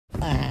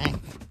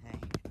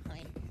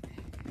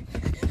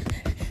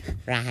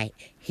Right,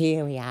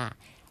 here we are.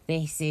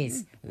 This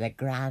is the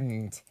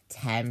Grand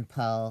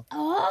Temple.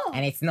 Oh!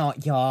 And it's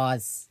not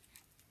yours.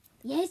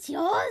 Yeah, it's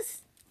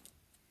yours.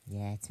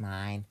 Yeah, it's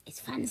mine. It's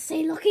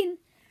fancy looking.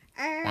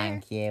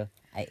 Thank you.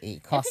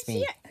 It cost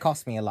me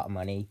a lot of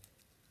money.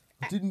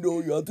 I didn't know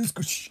you had this.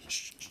 Quiet,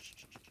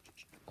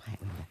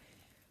 Linda.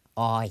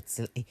 Oh,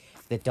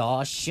 the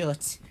door's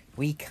shut.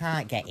 We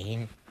can't get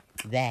in.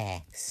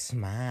 They're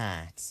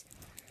smart.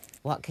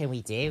 What can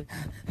we do?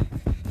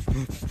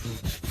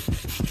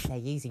 They're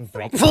using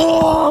bread. What?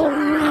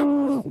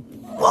 You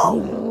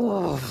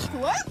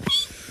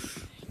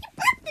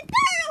broke the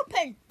door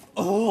open.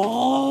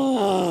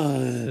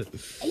 Oh!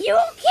 Are you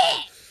okay?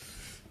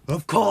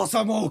 Of course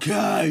I'm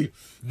okay.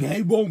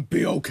 They won't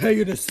be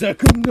okay in a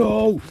second,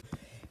 no.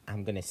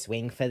 I'm gonna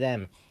swing for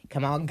them.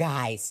 Come on,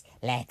 guys.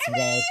 Let's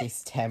raid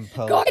this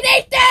temple. Go and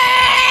eat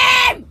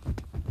them!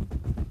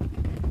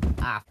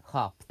 Ah,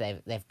 Hop,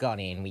 they've gone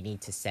in. We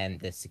need to send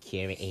the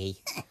security.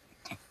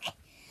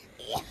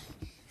 Yeah.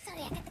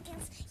 Sorry, I got the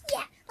kills.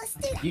 Yeah, let's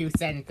do that. You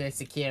send the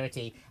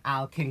security.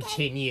 I'll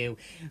continue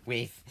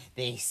with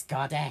this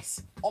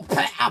goddess.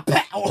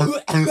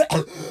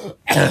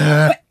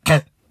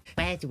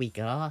 Where do we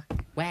go?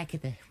 Where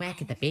could they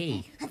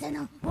be? I don't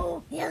know.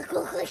 Oh, yuck,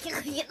 yuck,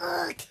 yuck,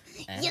 yuck.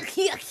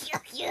 Yuck, yuck,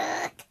 yuck,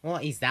 yuck.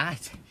 What is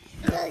that?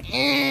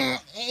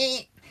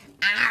 Yuck.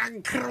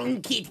 I'm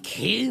Crunkid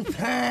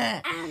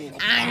Cooper.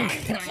 I'm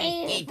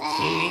Crunkid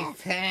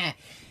Cooper.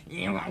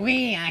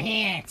 We are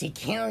here to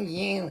kill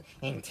you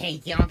and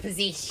take your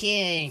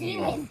position.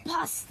 You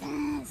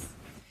imposters.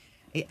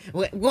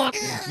 What?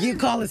 You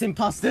call us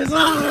imposters?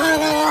 What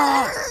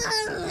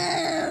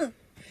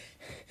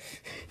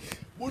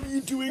are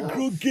you doing,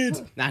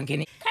 Crunkid? I'm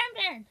gonna... Calm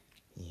down.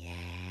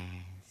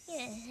 Yes.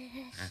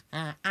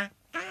 Yeah.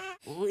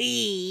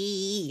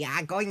 We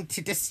are going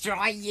to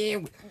destroy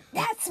you.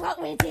 That's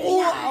what we do.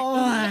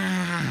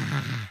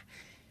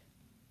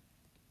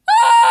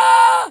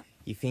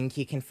 You think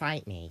you can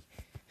fight me?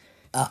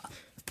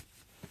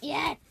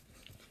 Yeah.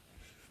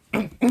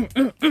 That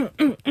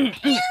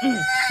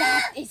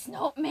is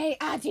not me.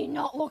 I do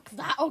not look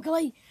that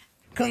ugly.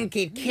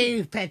 Crunkid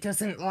Cooper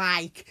doesn't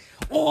like...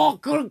 Oh,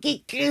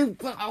 Crunkid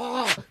Cooper!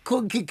 Oh,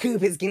 Crunkid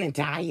Cooper's gonna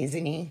die,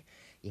 isn't he?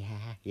 Yeah!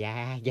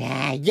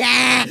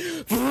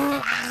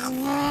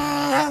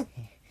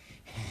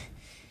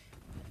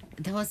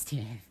 Those two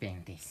have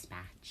been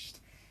dispatched.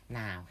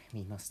 Now,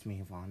 we must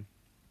move on.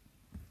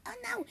 Oh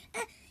no.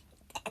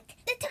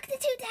 They took the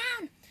two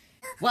down.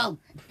 Well,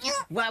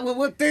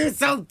 we'll do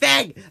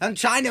something! I'm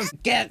trying to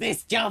get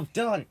this job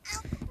done.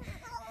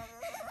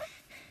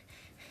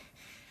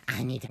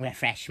 I need a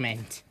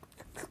refreshment.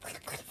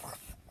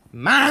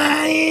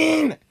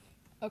 Mine!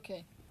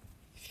 Okay.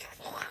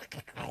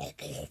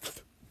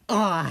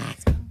 Oh.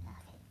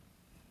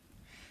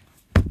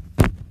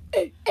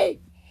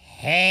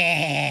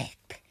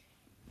 Hip!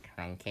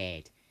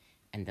 Crunkid.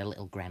 And the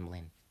little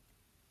gremlin.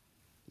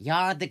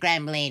 You're the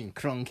gremlin,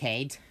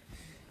 Crunkid.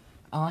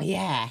 Oh,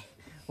 yeah.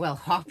 Well,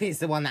 Hop is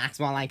the one that acts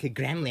more like a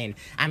gremlin.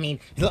 I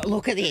mean,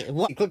 look at it.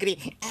 Look at it.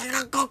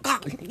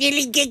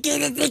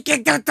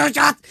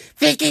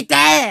 Pick it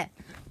there.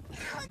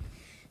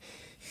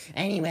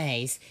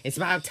 Anyways, it's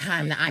about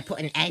time that I put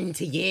an end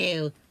to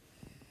you.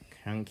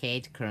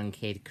 Crunkid.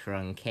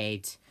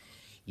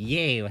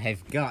 You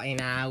have got in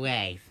our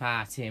way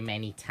far too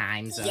many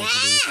times over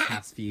these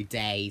past few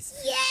days.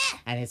 Yeah.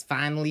 And it's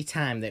finally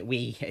time that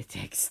we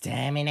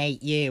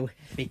exterminate you,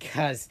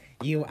 because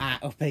you are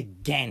up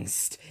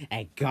against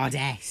a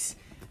goddess.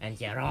 And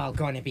you're all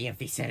going to be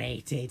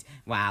eviscerated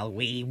while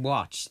we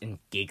watch and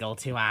giggle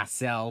to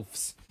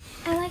ourselves.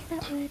 I like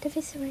that word,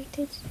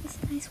 eviscerated. It's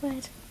a nice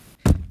word.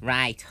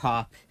 Right,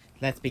 Hop.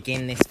 Let's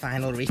begin this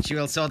final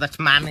ritual so that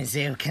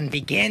Mamazoo can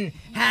begin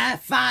her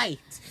fight.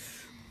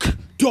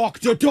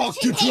 Dr. Dre,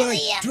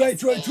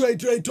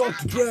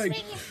 Dr.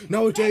 Dre.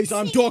 Nowadays,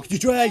 I'm Dr.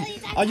 Dre.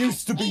 I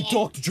used to be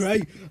Dr.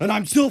 Dre, and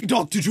I'm still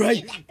Dr.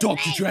 Dre.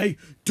 Dr. Dre.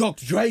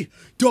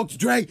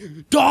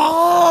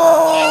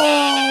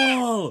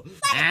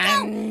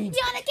 And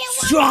You wanna get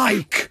one?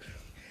 Strike!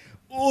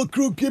 Oh,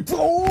 Crunkid.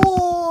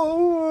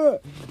 Oh!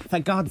 for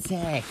God's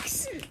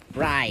sakes.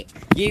 Right,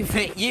 you've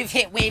hit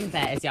Wimber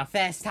as your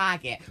first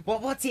target.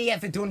 What's he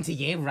ever done to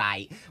you,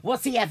 right?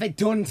 What's he ever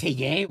done to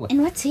you?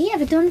 And what's he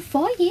ever done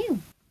for you?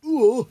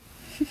 Oh!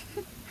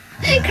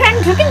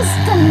 Crank Dragon's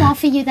done more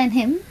for you than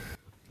him.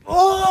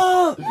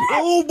 Oh!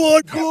 Oh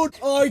my God!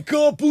 I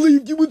can't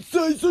believe you would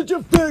say such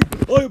a thing!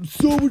 I am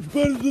so much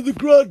better than the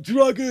Grand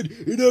Dragon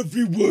in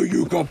every way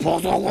you can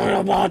possibly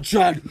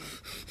imagine!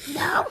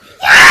 No.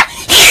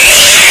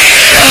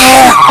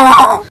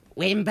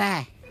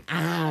 Wimber.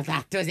 Ah,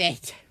 that does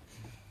it.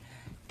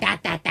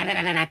 Stop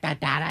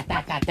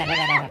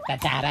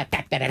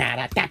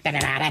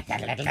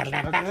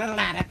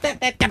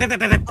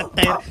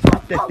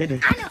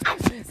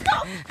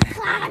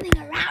clowning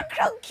around,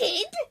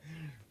 Crunkid.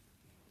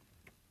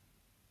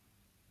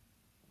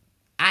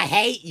 I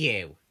hate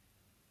you.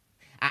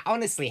 I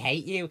honestly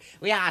hate you.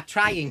 We are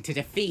trying to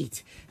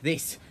defeat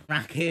this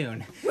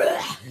raccoon.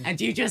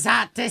 And you just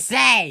had to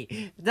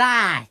say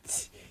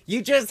that.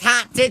 You just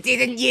had to,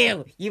 didn't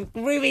you? You're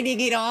ruining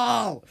it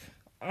all.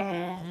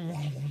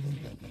 I'm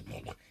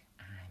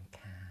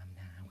calm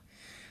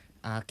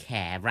now.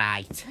 Okay,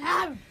 right.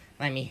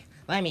 Let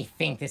me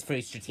think this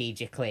through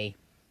strategically.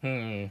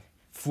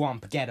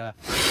 Thwomp, get her.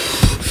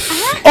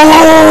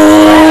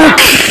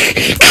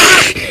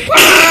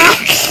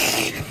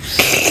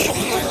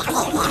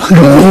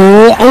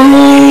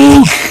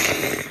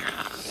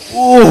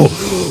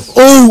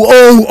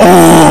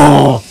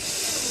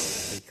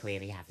 We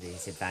clearly have the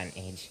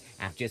disadvantage.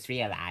 I've just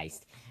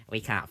realised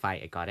we can't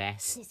fight a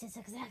goddess. This is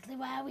exactly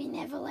why we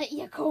never let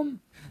you come.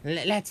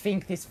 Let's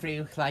think this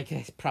through like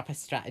a proper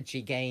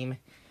strategy game.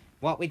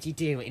 What would you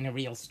do in a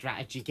real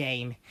strategy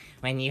game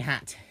when you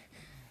had to...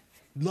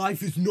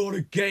 Life is not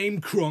a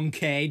game,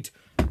 Crunkid.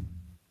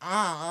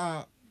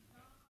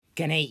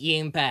 Gannate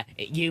Yoompa,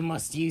 you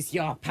must use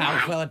your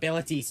powerful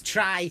abilities.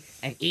 Try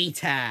and eat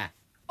her.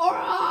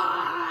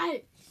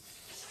 Alright!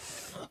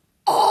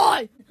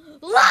 I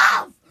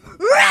love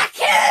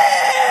raccoons!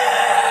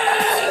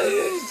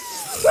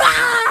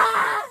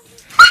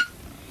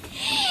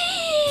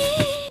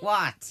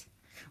 What?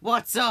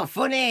 What's so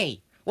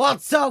funny?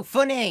 What's so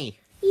funny?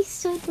 He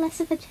stood less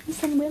of a chance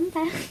than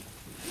Whimper.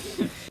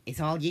 It's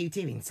all you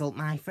do, insult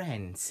my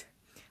friends.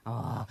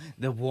 Oh,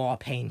 the war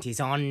paint is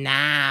on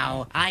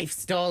now. I've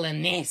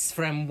stolen this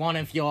from one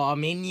of your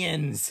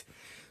minions.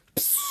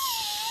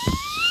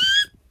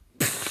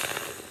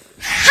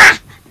 Ha!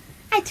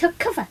 I took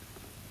cover.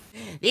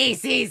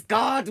 This is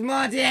God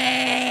Muddy!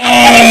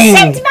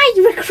 Send my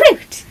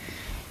recruit!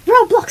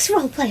 Roblox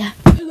roleplayer.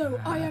 Hello,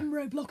 I am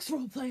Roblox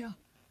roleplayer.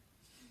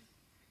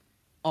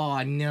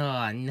 Oh,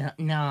 no.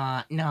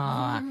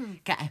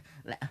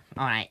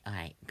 Alright,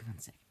 come on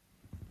a sec.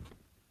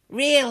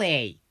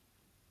 Really?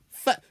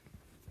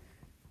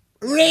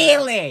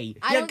 Really?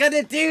 You're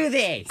gonna do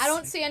this? I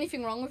don't see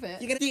anything wrong with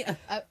it. You're gonna do...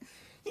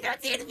 You don't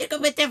see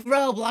anything with the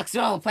Roblox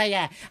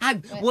roleplayer.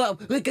 Well,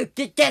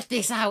 get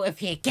this out of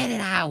here. Get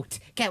it out.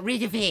 Get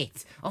rid of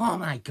it. Oh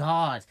my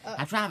god.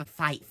 I'd rather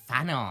fight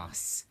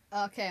Thanos.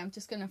 Okay, I'm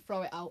just gonna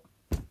throw it out.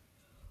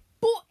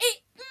 But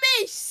it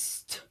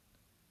missed!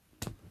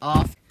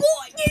 Off.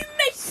 But you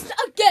missed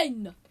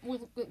again!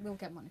 We'll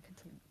get Monica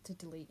to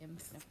delete him.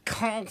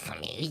 Call for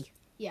me.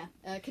 Yeah,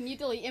 can you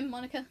delete him,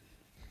 Monica?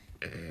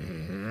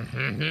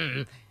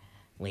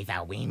 With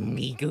a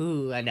windy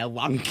goo and a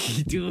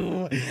wonky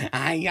doo,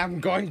 I am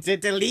going to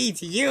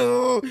delete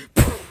you.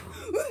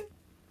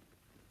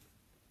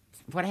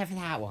 Whatever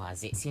that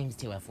was, it seems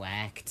to have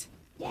worked.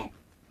 Yeah.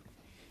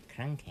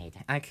 Crunkid.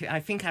 I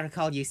think I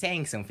recall you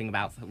saying something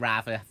about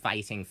rather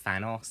fighting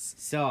Thanos.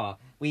 So,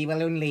 we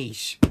will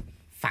unleash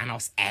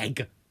Thanos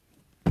Egg.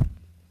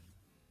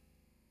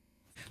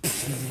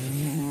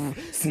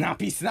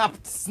 Snappy snap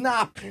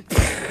snap.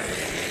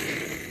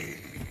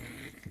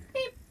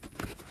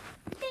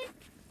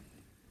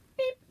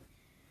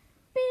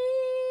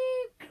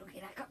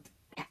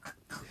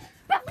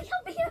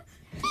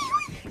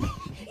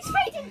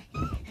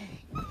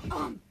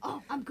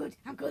 I'm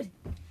good.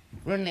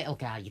 Run, little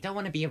girl. You don't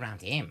want to be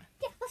around him.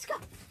 Yeah, let's go.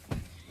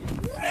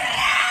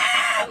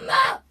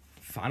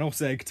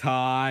 Thanos egg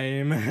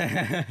time.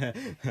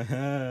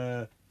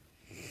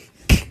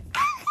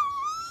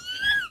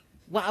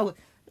 Well,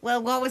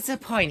 what was the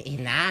point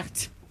in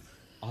that?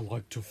 I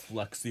like to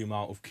flex the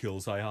amount of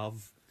kills I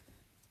have.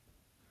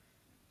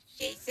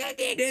 She's an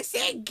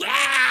innocent girl!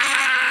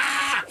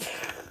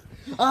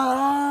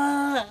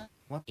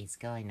 What is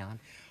going on?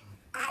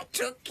 I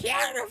took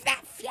care of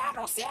that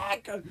Thanos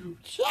egg!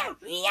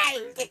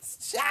 Cheerio!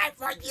 It's time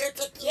for you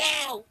to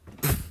kill!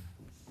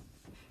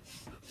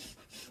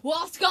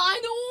 What's going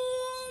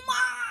on,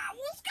 man?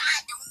 What's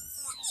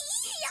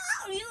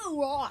going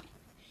on?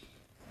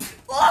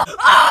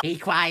 Be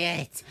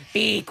quiet!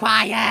 Be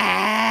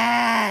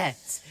quiet!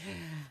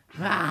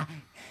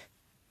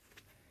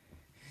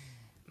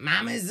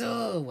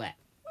 Mamazu!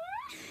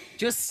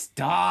 Just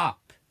stop!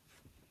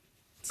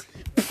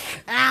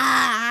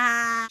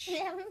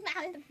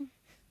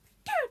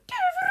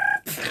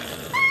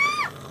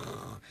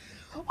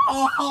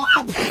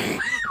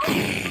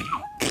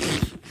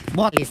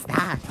 What is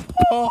that?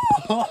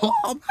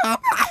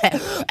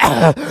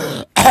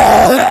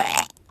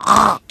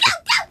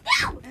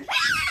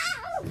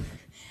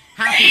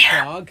 Happy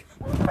Frog!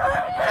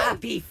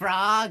 Happy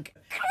Frog!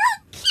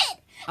 Crunkid!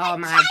 Oh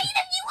my... Tired of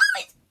you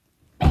always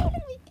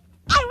failing me.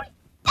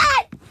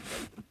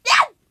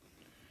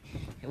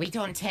 We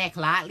don't take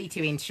lightly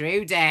to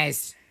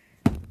intruders.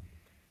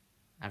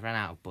 I've run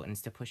out of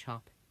buttons to push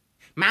up.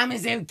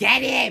 Mamazu,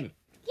 get him!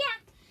 Yeah.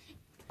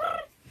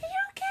 Are you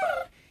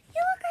okay?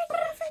 You look like you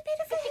have a bit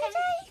of a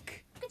headache.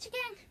 Good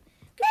again.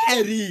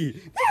 Eddie!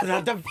 They're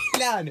not the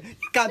villain!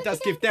 You can't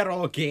just give they're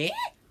okay.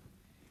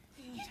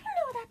 You don't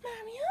know that,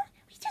 Mario.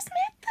 We just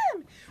met them.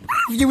 Where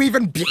have you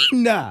even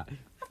been? I've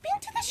been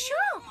to the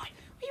shop.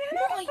 We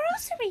ran out of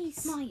groceries.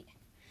 Mate.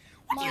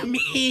 What do you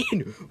mean?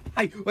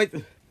 Wait.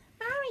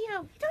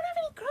 Mario, you don't have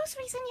any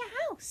groceries in your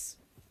house.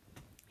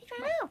 We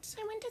ran out,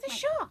 so I went to the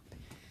shop.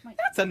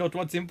 That's not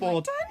what's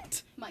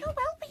important. Your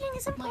well-being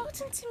is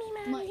important to me,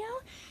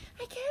 Mario.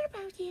 I care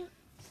about you.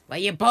 Well,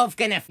 you're both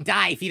gonna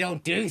die if you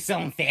don't do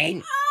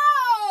something.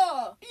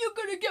 Ah! You're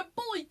gonna get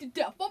bullied to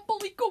death. I'm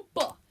Bully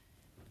Koopa.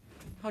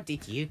 How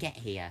did you get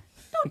here?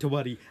 Don't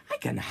worry, I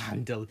can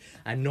handle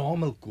a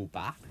normal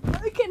Koopa.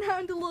 I can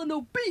handle an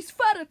obese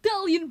fat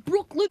Italian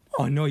Brooklyn.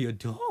 Oh, no, you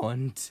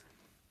don't.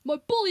 My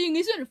bullying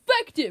is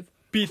ineffective.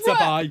 Pizza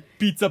pie,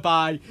 pizza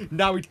pie.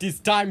 Now it is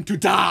time to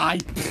die.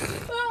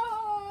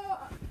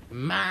 Ah!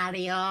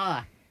 Mario!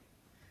 I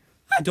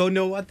don't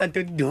know what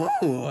to do.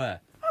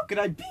 How can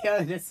I be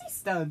an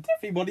assistant?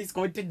 Everybody's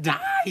going to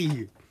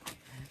die.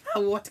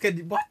 What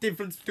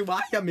difference do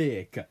I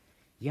make?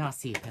 You're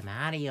Super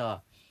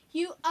Mario.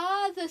 You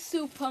are the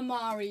Super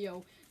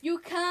Mario. You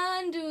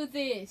can do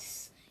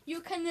this.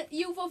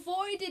 You've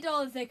avoided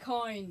all the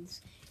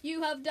coins.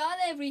 You have done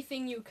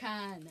everything you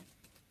can.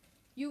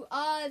 You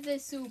are the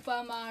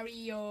Super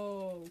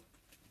Mario.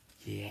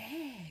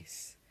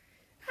 Yes.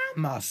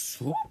 I'm a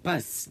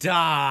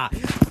superstar.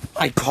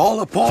 I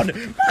call upon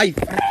my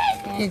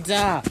friend.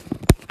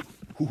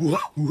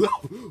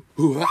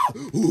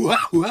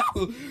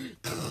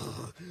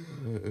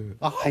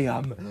 I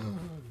am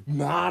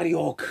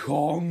Mario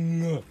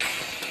Kong.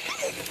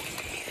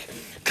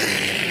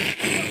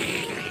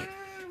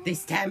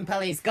 This temple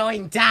is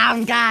going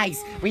down,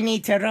 guys. We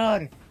need to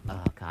run.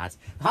 Oh, God.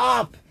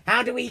 Hop!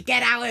 How do we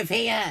get out of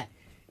here?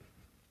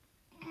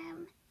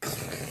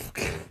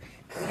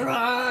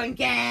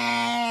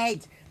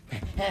 Crunkid!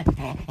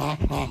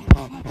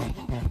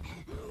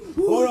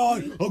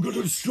 Alright, I'm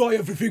gonna destroy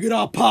everything in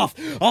our path.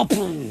 Wimber!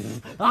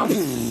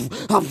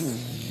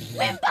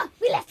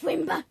 We left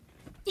Wimber.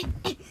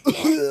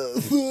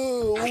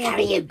 I'll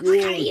carry you. I'll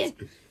carry you.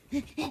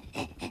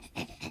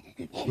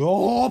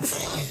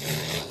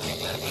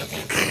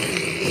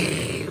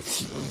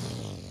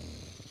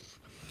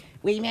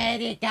 We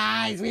made it,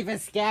 guys. We've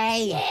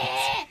escaped.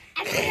 Yeah,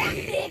 and we have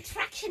the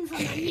attraction from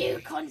the new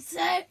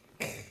concert.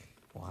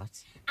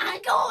 What?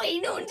 I'm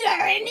going under,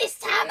 and this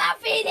time I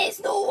think there's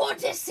no one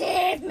to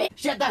save me.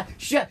 Shut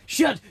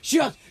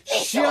your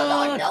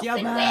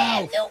Nothing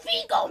mouth.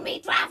 Luffy got me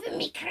driving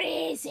me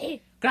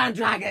crazy. Grand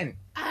Dragon.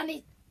 And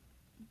it...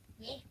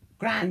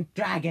 Grand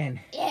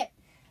Dragon. Yeah.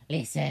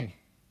 Listen.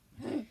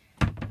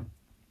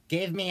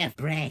 Give me a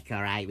break,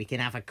 alright? We can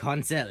have a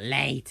concert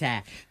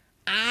later.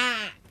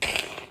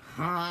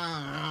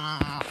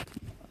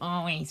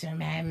 Always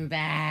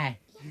remember.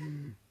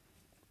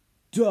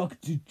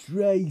 Dr.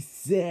 Dre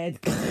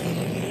said.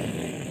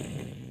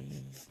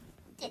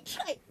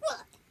 Detroit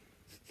what?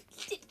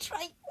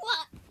 Detroit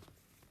what?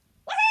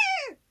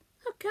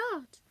 Oh,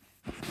 God.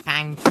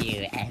 Thank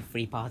you,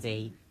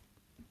 everybody,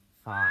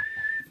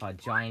 for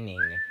joining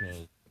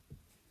me.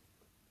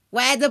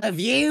 Where the have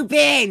you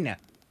been?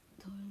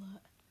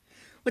 Toilet.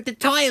 With the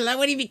toilet?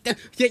 What do you mean?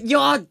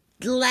 You're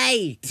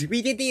late.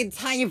 We did the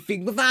entire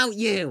thing without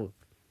you.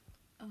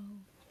 Oh.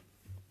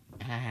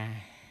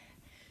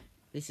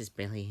 This is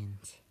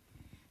brilliant.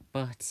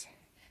 But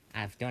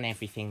I've done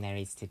everything there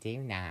is to do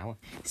now.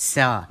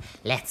 So,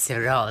 let's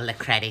roll the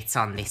credits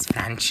on this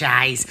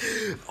franchise.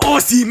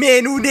 Osi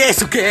menu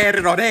neso che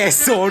non è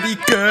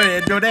Sonic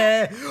e non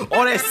è.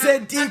 Ora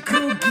senti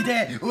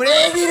Crunkid.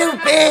 Urevi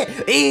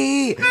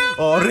rupe.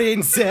 Ora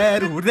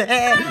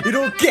inserure.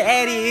 Non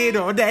chiedi,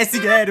 non è si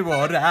che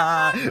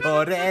ora.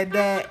 Ora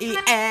ne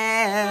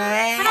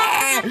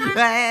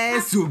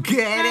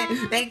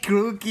Sugere e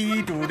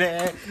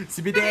Crunkid.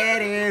 Si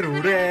vedere,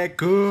 ure,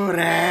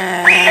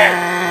 cure.